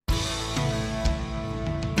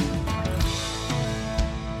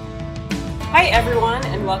Hi, everyone,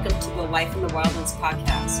 and welcome to the Life in the Wildlands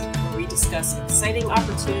podcast, where we discuss exciting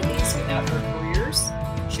opportunities with outdoor careers,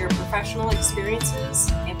 share professional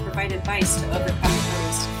experiences, and provide advice to overcome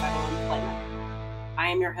hurdles to federal employment. I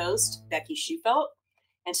am your host, Becky Schufelt,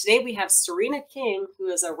 and today we have Sereena King, who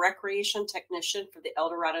is a recreation technician for the El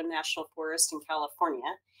Dorado National Forest in California,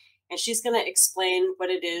 and she's going to explain what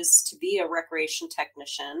it is to be a recreation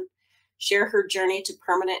technician, share her journey to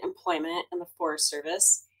permanent employment in the Forest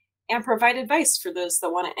Service, and provide advice for those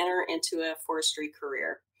that want to enter into a forestry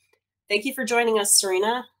career. Thank you for joining us,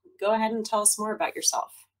 Sereena. Go ahead and tell us more about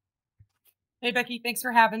yourself. Hey, Becky, thanks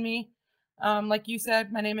for having me. Like you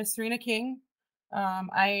said, my name is Sereena King.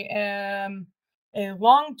 I am a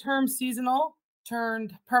long-term seasonal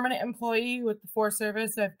turned permanent employee with the Forest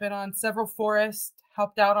Service. I've been on several forests,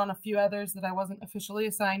 helped out on a few others that I wasn't officially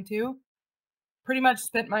assigned to. Pretty much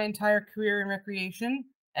spent my entire career in recreation,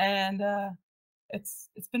 and it's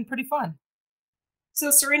been pretty fun. So,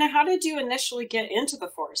 Sereena, how did you initially get into the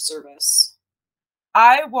Forest Service?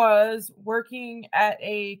 I was working at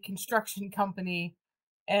a construction company,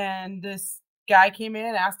 and this guy came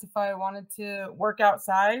in, asked if I wanted to work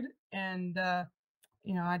outside, and I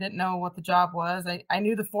didn't know what the job was. I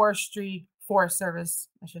knew the Forest Service,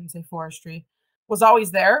 I shouldn't say forestry, was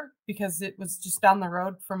always there because it was just down the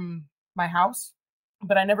road from my house,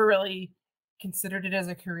 but I never really considered it as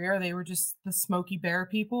a career. They were just the Smoky Bear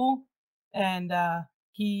people, and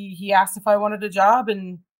he asked if I wanted a job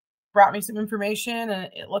and brought me some information,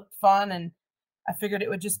 and it looked fun, and I figured it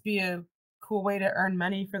would just be a cool way to earn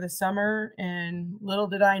money for the summer, and little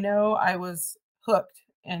did I know I was hooked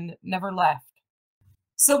and never left.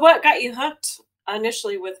 So, what got you hooked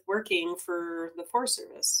initially with working for the Forest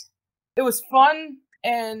Service? It was fun,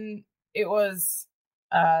 and it was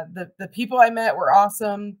the people I met were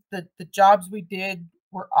awesome. The jobs we did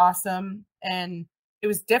were awesome, and it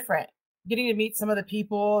was different. Getting to meet some of the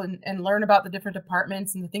people and learn about the different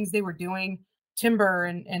departments and the things they were doing, timber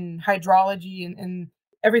and hydrology and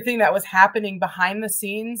everything that was happening behind the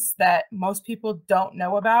scenes that most people don't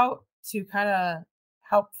know about to kind of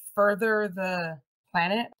help further the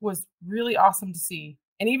planet was really awesome to see.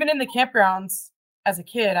 And even in the campgrounds as a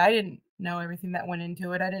kid, I didn't know everything that went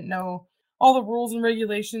into it. I didn't know all the rules and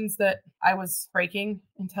regulations that I was breaking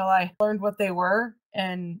until I learned what they were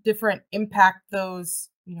and different impact those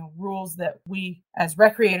rules that we as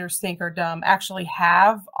recreators think are dumb actually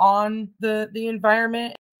have on the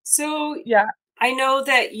environment. So, Yeah. I know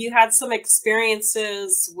that you had some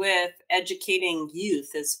experiences with educating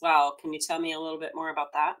youth as well. Can you tell me a little bit more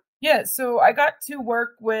about that? Yeah, so I got to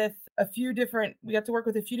work with we got to work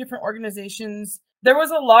with a few different organizations. There was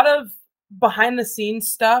a lot of behind the scenes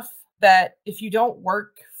stuff that if you don't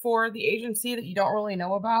work for the agency that you don't really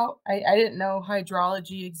know about. I didn't know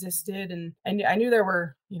hydrology existed, and I knew there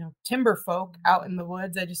were, timber folk out in the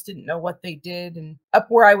woods. I just didn't know what they did. And up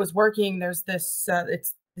where I was working, there's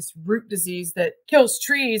it's this root disease that kills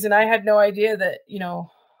trees, and I had no idea that,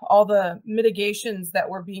 all the mitigations that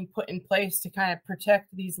were being put in place to kind of protect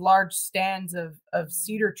these large stands of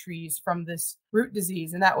cedar trees from this root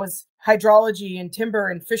disease. And that was hydrology and timber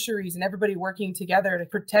and fisheries and everybody working together to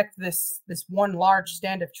protect this one large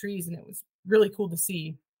stand of trees. And it was really cool to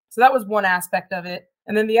see. So that was one aspect of it.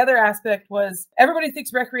 And then the other aspect was everybody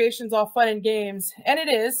thinks recreation's all fun and games, and it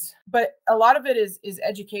is, but a lot of it is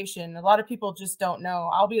education. A lot of people just don't know.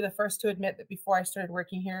 I'll be the first to admit that before I started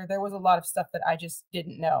working here, there was a lot of stuff that I just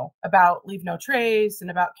didn't know about leave no trace and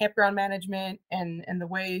about campground management and the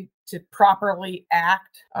way to properly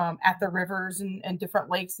act at the rivers and different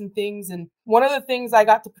lakes and things. And one of the things I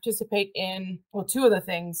got to participate in, well, two of the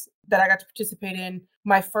things that I got to participate in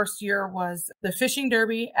my first year was the fishing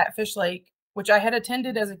derby at Fish Lake, which I had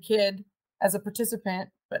attended as a kid as a participant,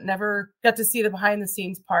 but never got to see the behind the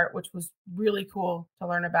scenes part, which was really cool to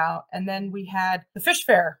learn about. And then we had the fish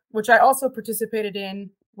fair, which I also participated in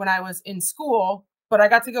when I was in school, but I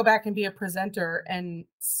got to go back and be a presenter and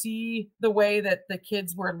see the way that the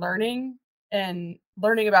kids were learning and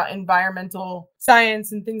learning about environmental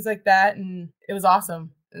science and things like that. And it was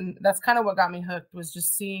awesome. And that's kind of what got me hooked, was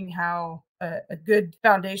just seeing how a good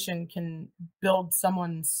foundation can build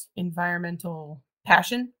someone's environmental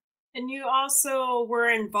passion. And you also were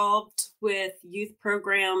involved with youth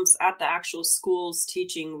programs at the actual schools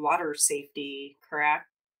teaching water safety, correct?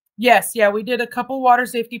 Yes, yeah, we did a couple water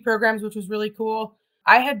safety programs, which was really cool.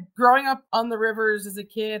 I had growing up on the rivers as a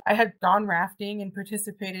kid, I had gone rafting and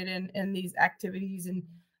participated in these activities, and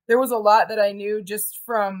there was a lot that I knew just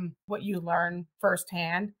from what you learn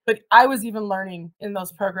firsthand. But I was even learning in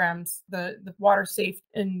those programs the water safety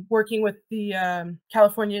and working with the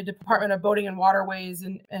California Department of Boating and Waterways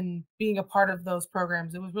and being a part of those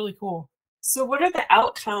programs. It was really cool. So, what are the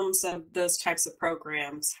outcomes of those types of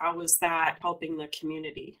programs? How is that helping the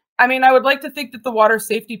community? I mean, I would like to think that the water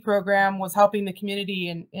safety program was helping the community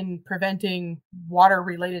in preventing water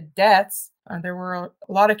related deaths. There were a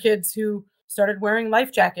lot of kids who started wearing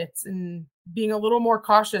life jackets and being a little more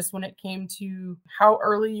cautious when it came to how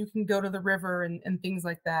early you can go to the river and things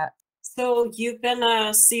like that. So you've been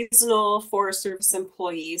a seasonal Forest Service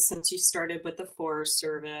employee since you started with the Forest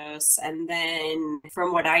Service. And then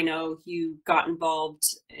from what I know, you got involved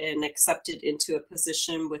and accepted into a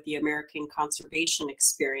position with the American Conservation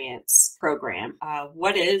Experience program.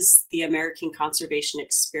 What is the American Conservation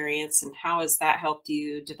Experience and how has that helped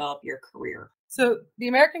you develop your career? So, the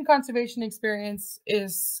American Conservation Experience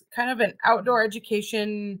is kind of an outdoor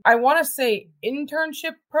education, I want to say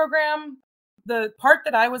internship program. The part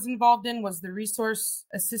that I was involved in was the resource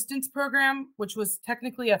assistance program, which was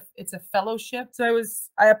technically it's a fellowship. So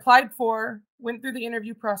I applied for, went through the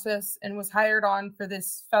interview process and was hired on for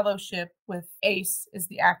this fellowship with ACE is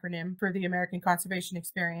the acronym for the American Conservation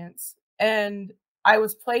Experience. And I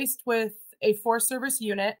was placed with a Forest Service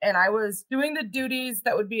unit, and I was doing the duties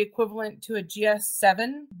that would be equivalent to a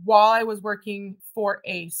GS7 while I was working for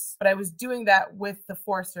ACE, but I was doing that with the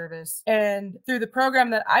Forest Service. And through the program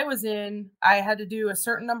that I was in, I had to do a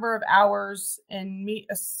certain number of hours and meet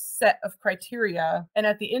a set of criteria. And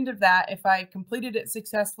at the end of that, if I completed it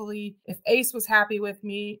successfully, if ACE was happy with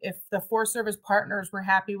me, if the Forest Service partners were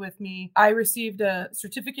happy with me, I received a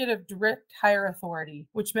certificate of direct hire authority,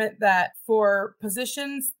 which meant that for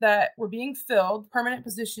positions that were being filled, permanent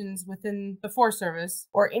positions within the Forest Service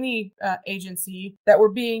or any agency that were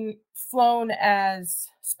being flown as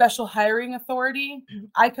special hiring authority,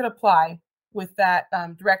 I could apply with that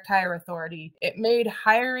direct hire authority. It made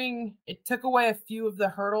hiring, it took away a few of the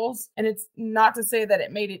hurdles. And it's not to say that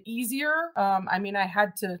it made it easier. I mean, I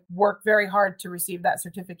had to work very hard to receive that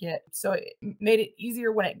certificate. So it made it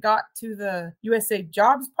easier when it got to the USA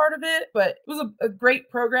Jobs part of it. But it was a great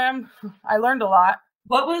program. I learned a lot.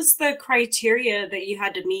 What was the criteria that you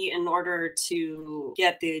had to meet in order to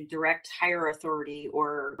get the direct hire authority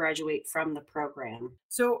or graduate from the program?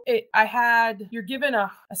 So you're given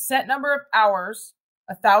a set number of hours,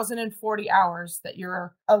 1,040 hours that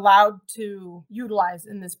you're allowed to utilize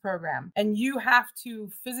in this program. And you have to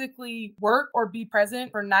physically work or be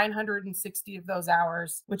present for 960 of those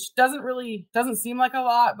hours, which doesn't seem like a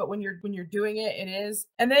lot, but when you're doing it, it is.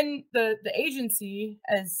 And then the agency,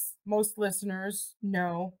 as most listeners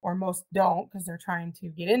know, or most don't, because they're trying to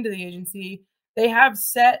get into the agency, they have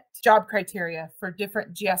set job criteria for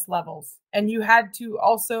different GS levels. And you had to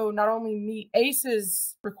also not only meet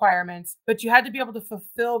ACE's requirements, but you had to be able to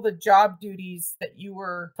fulfill the job duties that you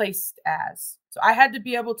were placed as. So I had to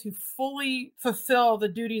be able to fully fulfill the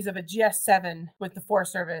duties of a GS7 with the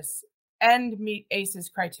Forest Service and meet ACE's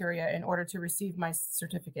criteria in order to receive my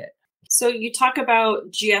certificate. So you talk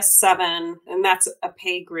about GS7, and that's a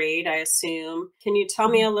pay grade, I assume. Can you tell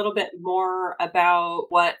me a little bit more about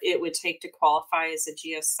what it would take to qualify as a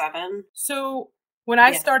GS7? So when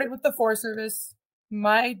I started with the Forest Service,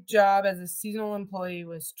 my job as a seasonal employee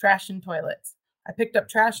was trash and toilets. I picked up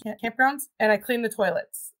trash at campgrounds and I cleaned the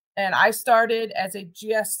toilets. And I started as a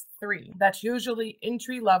GS3. That's usually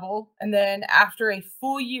entry level. And then after a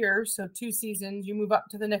full year, so 2 seasons, you move up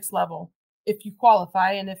to the next level if you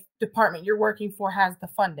qualify and if department you're working for has the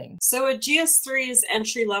funding. So a GS3 is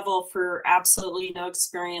entry level for absolutely no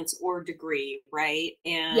experience or degree, right?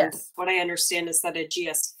 And yes. What I understand is that a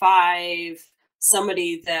GS5,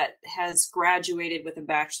 somebody that has graduated with a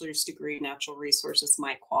bachelor's degree in natural resources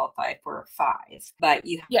might qualify for a 5, but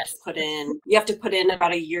you have to put in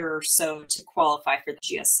about a year or so to qualify for the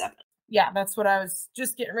GS7. Yeah, that's what I was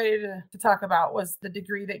just getting ready to talk about, was the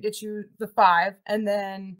degree that gets you the 5. And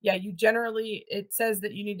then, you generally, it says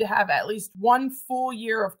that you need to have at least 1 full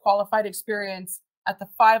year of qualified experience at the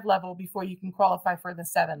 5 level before you can qualify for the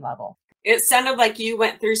 7 level. It sounded like you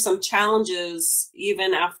went through some challenges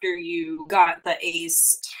even after you got the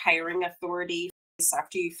ACE hiring authority,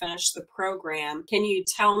 after you finished the program. Can you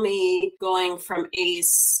tell me, going from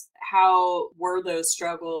ACE, how were those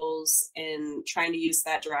struggles in trying to use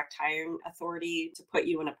that direct hiring authority to put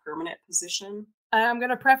you in a permanent position? I'm going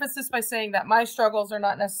to preface this by saying that my struggles are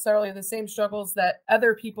not necessarily the same struggles that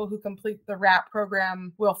other people who complete the RAP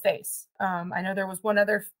program will face. I know there was one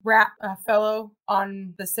other RAP fellow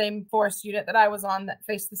on the same forest unit that I was on that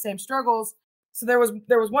faced the same struggles. So there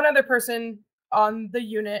was one other person on the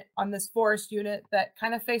unit, on this forest unit, that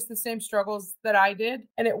kind of faced the same struggles that I did.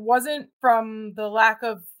 And it wasn't from the lack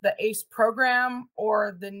of the ACE program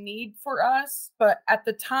or the need for us, but at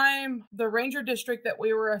the time, the ranger district that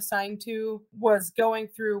we were assigned to was going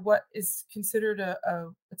through what is considered a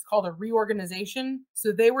it's called a reorganization.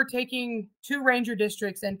 So they were taking 2 ranger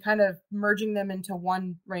districts and kind of merging them into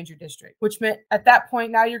 1 ranger district, which meant at that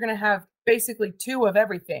point now you're going to have basically 2 of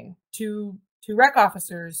everything, 2 rec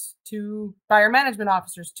officers, 2 fire management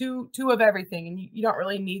officers, two of everything, and you don't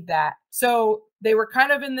really need that. So they were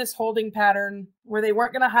kind of in this holding pattern where they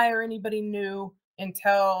weren't going to hire anybody new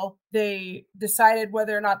until they decided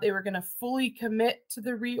whether or not they were going to fully commit to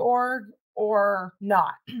the reorg or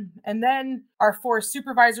not. And then our forest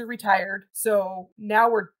supervisor retired. So now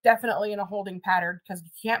we're definitely in a holding pattern because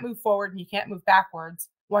you can't move forward and you can't move backwards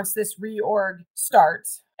once this reorg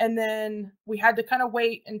starts. And then we had to kind of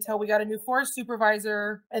wait until we got a new forest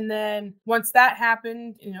supervisor. And then once that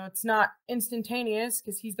happened, it's not instantaneous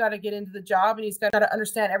because he's got to get into the job and he's got to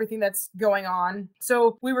understand everything that's going on.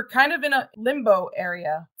 So we were kind of in a limbo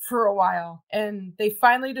area for a while. And they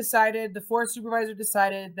finally decided, the forest supervisor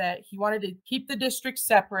decided that he wanted to keep the district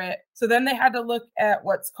separate. So then they had to look at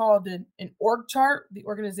what's called an org chart, the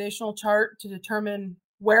organizational chart, to determine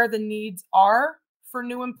where the needs are for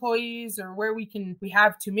new employees or where we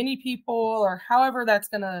have too many people or however that's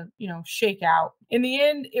going to, shake out. In the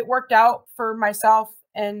end, it worked out for myself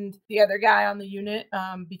and the other guy on the unit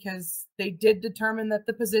because they did determine that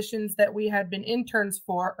the positions that we had been interns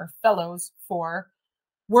for or fellows for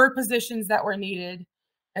were positions that were needed,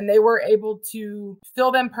 and they were able to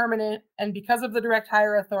fill them permanent. And because of the direct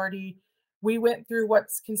hire authority, we went through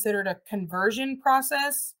what's considered a conversion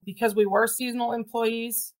process because we were seasonal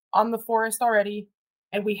employees on the forest already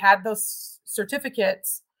and we had those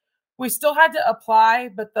certificates. We still had to apply,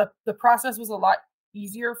 but the process was a lot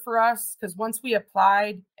easier for us because once we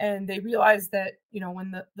applied and they realized that,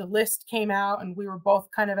 when the list came out and we were both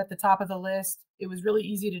kind of at the top of the list, it was really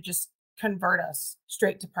easy to just convert us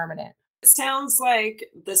straight to permanent. It sounds like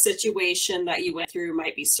the situation that you went through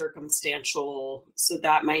might be circumstantial, so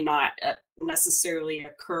that might not necessarily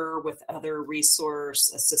occur with other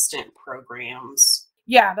resource assistant programs.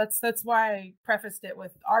 Yeah, that's why I prefaced it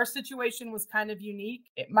with our situation was kind of unique.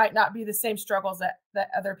 It might not be the same struggles that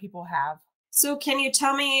other people have. So can you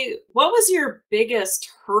tell me, what was your biggest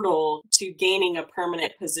hurdle to gaining a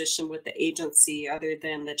permanent position with the agency other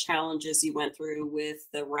than the challenges you went through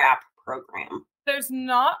with the RAP program? There's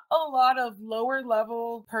not a lot of lower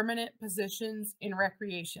level permanent positions in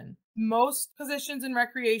recreation. Most positions in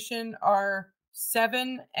recreation are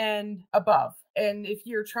 7 and above. And if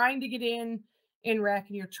you're trying to get in rec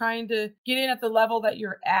and you're trying to get in at the level that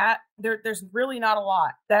you're at, there's really not a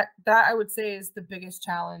lot. That I would say is the biggest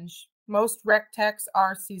challenge. Most rec techs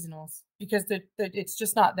are seasonals because it's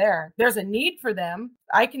just not there. There's a need for them.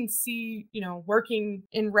 I can see, working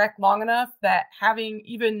in rec long enough that having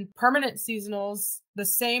even permanent seasonals, the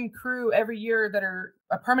same crew every year that are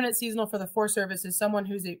a permanent seasonal for the Forest Service is someone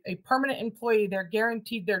who's a permanent employee. They're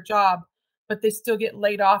guaranteed their job, but they still get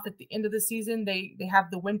laid off at the end of the season. They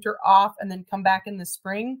have the winter off and then come back in the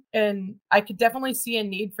spring. And I could definitely see a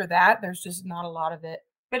need for that. There's just not a lot of it.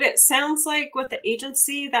 But it sounds like with the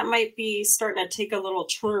agency, that might be starting to take a little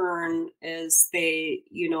turn as they,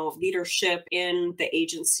 leadership in the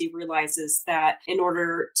agency realizes that in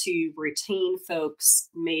order to retain folks,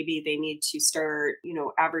 maybe they need to start,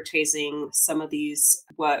 advertising some of these,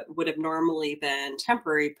 what would have normally been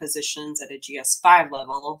temporary positions at a GS5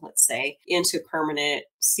 level, let's say, into permanent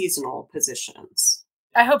seasonal positions.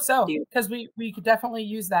 I hope so, because we could definitely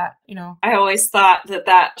use that, I always thought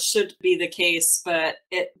that should be the case, but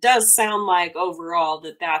it does sound like overall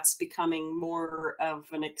that's becoming more of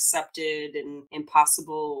an accepted and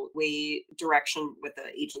impossible direction with the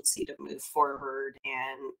agency to move forward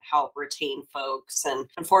and help retain folks. And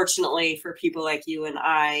unfortunately for people like you and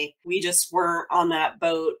I, we just weren't on that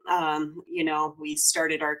boat. We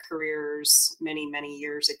started our careers many, many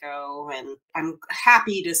years ago, and I'm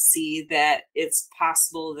happy to see that it's possible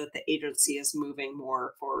that the agency is moving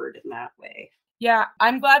more forward in that way. Yeah,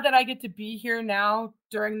 I'm glad that I get to be here now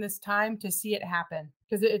during this time to see it happen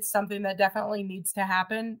because it's something that definitely needs to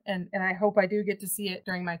happen. And I hope I do get to see it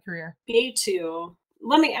during my career. Me too.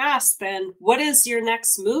 Let me ask then, what is your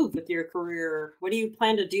next move with your career? What do you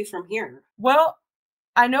plan to do from here? Well,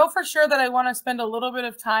 I know for sure that I want to spend a little bit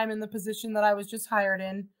of time in the position that I was just hired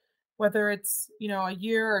in, whether it's, a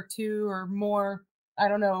year or 2 or more. I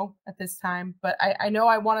don't know at this time, but I know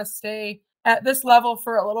I want to stay at this level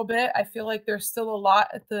for a little bit. I feel like there's still a lot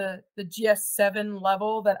at the GS7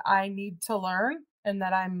 level that I need to learn and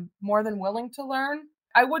that I'm more than willing to learn.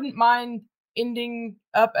 I wouldn't mind ending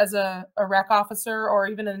up as a rec officer or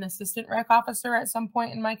even an assistant rec officer at some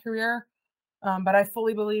point in my career. But I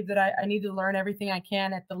fully believe that I need to learn everything I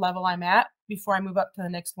can at the level I'm at before I move up to the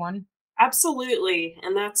next one. Absolutely.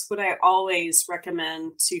 And that's what I always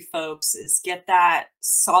recommend to folks is get that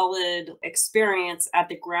solid experience at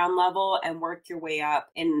the ground level and work your way up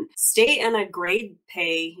and stay in a grade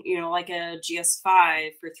pay, like a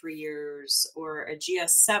GS5 for 3 years or a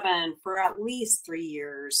GS7 for at least 3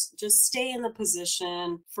 years. Just stay in the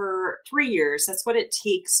position for 3 years. That's what it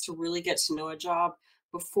takes to really get to know a job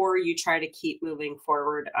before you try to keep moving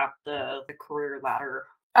forward up the career ladder.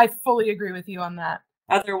 I fully agree with you on that.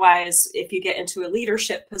 Otherwise, if you get into a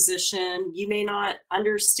leadership position, you may not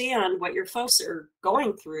understand what your folks are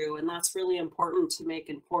going through. And that's really important to make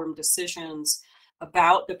informed decisions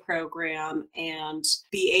about the program and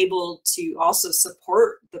be able to also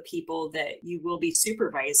support the people that you will be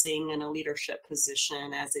supervising in a leadership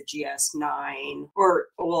position as a GS9 or,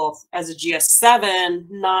 well, as a GS7,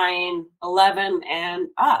 9, 11, and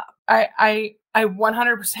up. I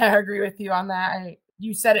 100% agree with you on that.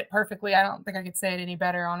 You said it perfectly. I don't think I could say it any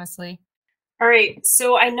better, honestly. All right.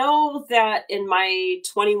 So I know that in my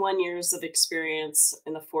 21 years of experience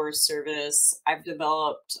in the Forest Service, I've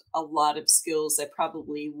developed a lot of skills I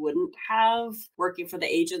probably wouldn't have working for the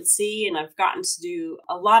agency. And I've gotten to do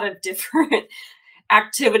a lot of different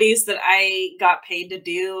activities that I got paid to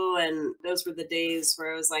do. And those were the days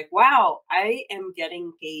where I was like, wow, I am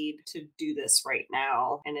getting paid to do this right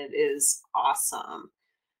now. And it is awesome.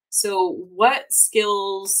 So, what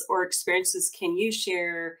skills or experiences can you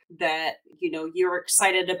share that you're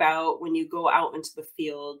excited about when you go out into the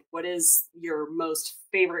field? What is your most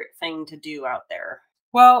favorite thing to do out there?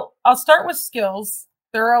 Well, I'll start with skills.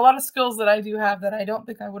 There are a lot of skills that I do have that I don't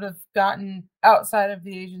think I would have gotten outside of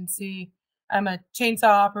the agency. I'm a chainsaw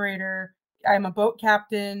operator. I'm a boat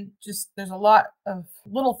captain. Just there's a lot of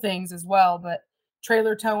little things as well, but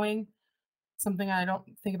trailer towing, something I don't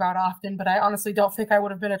think about often, but I honestly don't think I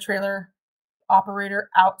would have been a trailer operator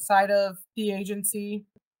outside of the agency.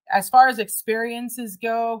 As far as experiences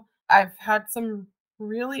go, I've had some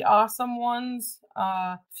really awesome ones.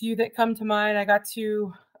 Few that come to mind. I got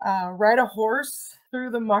to ride a horse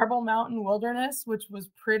through the Marble Mountain Wilderness, which was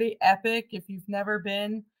pretty epic. If you've never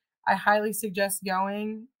been, I highly suggest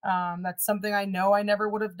going. That's something I know I never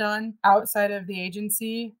would have done outside of the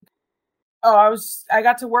agency. Oh, I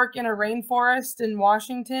got to work in a rainforest in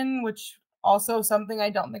Washington, which also something I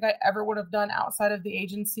don't think I ever would have done outside of the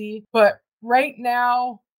agency. But right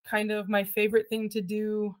now, kind of my favorite thing to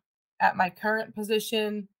do at my current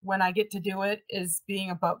position when I get to do it is being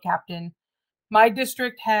a boat captain. My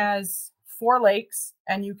district has 4 lakes,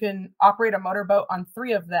 and you can operate a motorboat on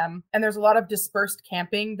 3 of them. And there's a lot of dispersed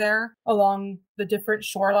camping there along the different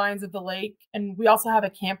shorelines of the lake. And we also have a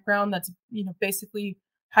campground that's, basically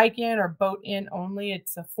hike in or boat in only.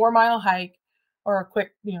 It's a 4-mile hike or a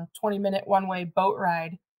quick, 20-minute one-way boat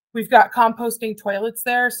ride. We've got composting toilets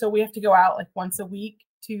there, so we have to go out like once a week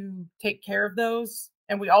to take care of those.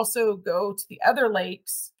 And we also go to the other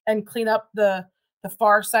lakes and clean up the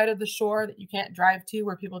far side of the shore that you can't drive to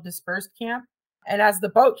where people dispersed camp. And as the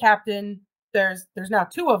boat captain, there's now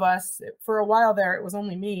 2 of us. For a while there, it was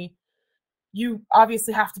only me. You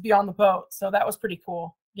obviously have to be on the boat, so that was pretty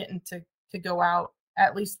cool getting to go out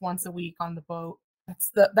at least once a week on the boat.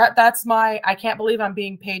 That's my I can't believe I'm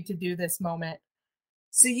being paid to do this moment.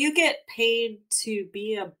 So, you get paid to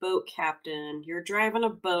be a boat captain. You're driving a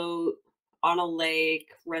boat on a lake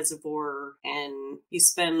reservoir and you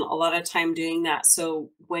spend a lot of time doing that. So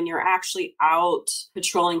when you're actually out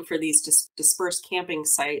patrolling for these dispersed camping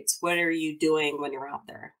sites, what are you doing when you're out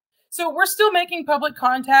there? So we're still making public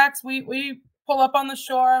contacts. We pull up on the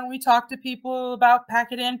shore and we talk to people about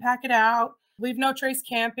pack it in, pack it out, leave no trace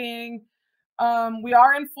camping. We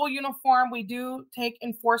are in full uniform. We do take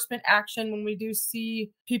enforcement action when we do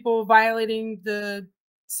see people violating the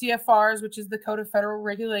CFRs, which is the Code of Federal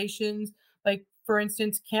Regulations. Like, for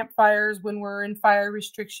instance, campfires when we're in fire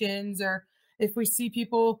restrictions, or if we see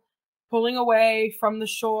people pulling away from the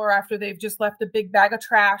shore after they've just left a big bag of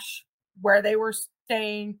trash where they were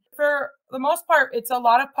staying. For the most part, it's a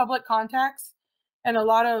lot of public contacts and a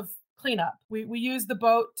lot of cleanup. We use the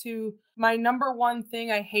boat to my number one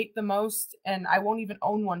thing I hate the most, and I won't even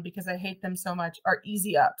own one because I hate them so much, are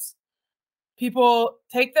easy ups. People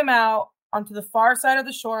take them out onto the far side of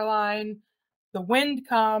the shoreline. The wind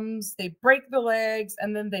comes, they break the legs,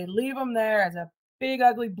 and then they leave them there as a big,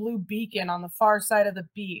 ugly blue beacon on the far side of the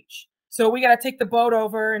beach. So we got to take the boat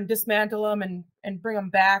over and dismantle them and bring them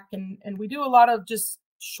back. And we do a lot of just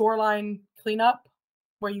shoreline cleanup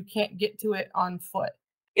where you can't get to it on foot.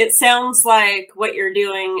 It sounds like what you're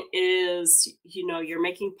doing is, you're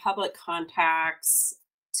making public contacts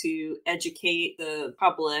to educate the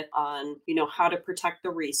public on, how to protect the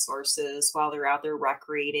resources while they're out there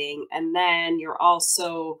recreating. And then you're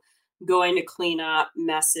also going to clean up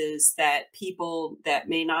messes that people that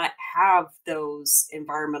may not have those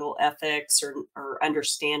environmental ethics or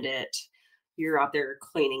understand it, you're out there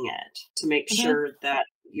cleaning it to make Mhm. sure that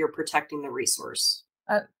you're protecting the resource.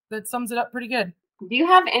 That sums it up pretty good. Do you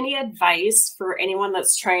have any advice for anyone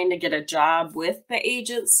that's trying to get a job with the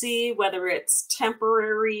agency, whether it's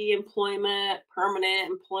temporary employment, permanent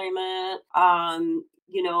employment?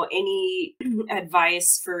 Any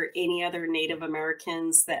advice for any other Native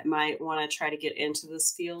Americans that might want to try to get into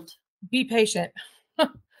this field? Be patient.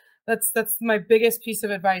 That's my biggest piece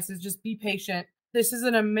of advice is just be patient. This is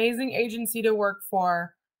an amazing agency to work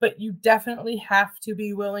for, but you definitely have to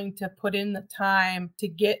be willing to put in the time to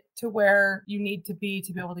get to where you need to be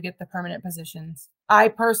able to get the permanent positions. I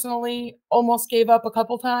personally almost gave up a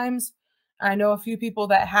couple times. I know a few people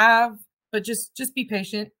that have, but just be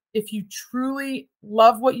patient. If you truly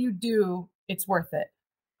love what you do, it's worth it.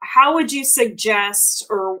 How would you suggest,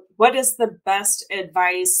 or what is the best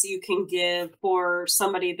advice you can give for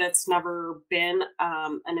somebody that's never been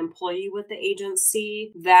an employee with the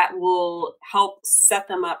agency that will help set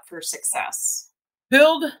them up for success?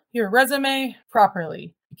 Build your resume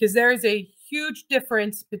properly because there is a huge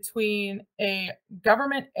difference between a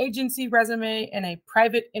government agency resume and a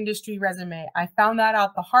private industry resume. I found that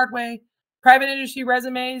out the hard way. Private industry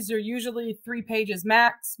resumes are usually 3 pages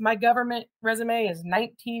max. My government resume is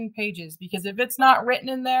 19 pages because if it's not written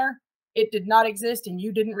in there, it did not exist and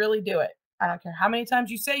you didn't really do it. I don't care how many times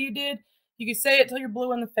you say you did. You can say it till you're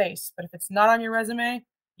blue in the face, but if it's not on your resume,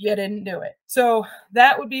 you didn't do it. So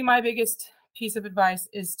that would be my biggest piece of advice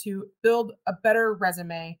is to build a better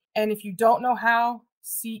resume. And if you don't know how,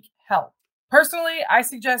 seek help. Personally, I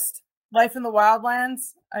suggest Life in the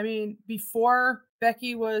Wildlands. I mean, before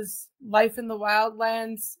Becky was Life in the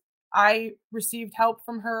Wildlands, I received help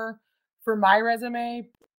from her for my resume.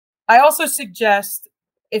 I also suggest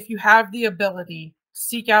if you have the ability,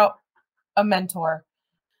 seek out a mentor.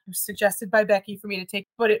 It was suggested by Becky for me to take,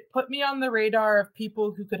 but it put me on the radar of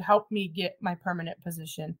people who could help me get my permanent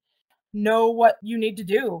position. Know what you need to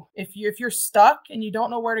do. If you're stuck and you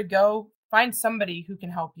don't know where to go, find somebody who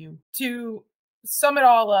can help you. To sum it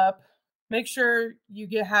all up, make sure you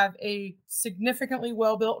have a significantly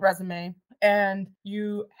well-built resume and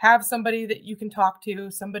you have somebody that you can talk to,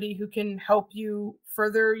 somebody who can help you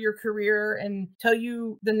further your career and tell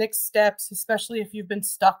you the next steps, especially if you've been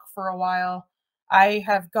stuck for a while. I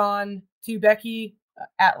have gone to Becky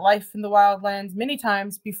at Life in the Wildlands many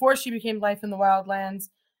times before she became Life in the Wildlands.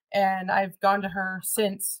 And I've gone to her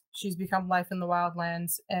since she's become Life in the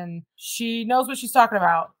Wildlands, and she knows what she's talking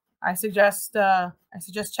about. I suggest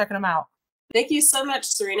checking them out. Thank you so much,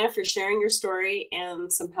 Sereena, for sharing your story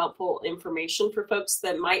and some helpful information for folks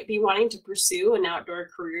that might be wanting to pursue an outdoor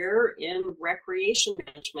career in recreation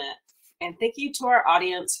management. And thank you to our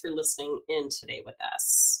audience for listening in today with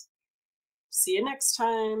us. See you next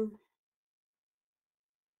time.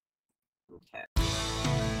 Okay.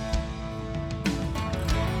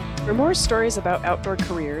 For more stories about outdoor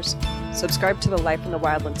careers, subscribe to the Life in the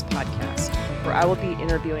Wildlands podcast, where I will be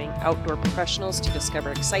interviewing outdoor professionals to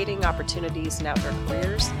discover exciting opportunities in outdoor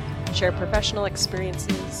careers, share professional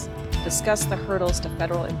experiences, discuss the hurdles to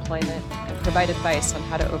federal employment, and provide advice on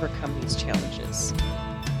how to overcome these challenges.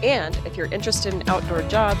 And if you're interested in outdoor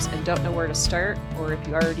jobs and don't know where to start, or if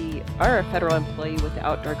you already are a federal employee with an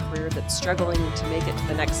outdoor career that's struggling to make it to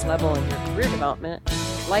the next level in your career development,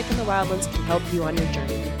 Life in the Wildlands can help you on your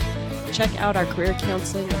journey. Check out our career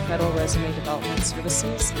counseling and federal resume development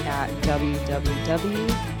services at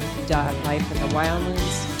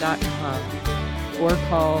www.lifeinthewildlands.com or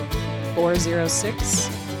call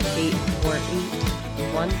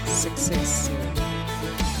 406-848-1660.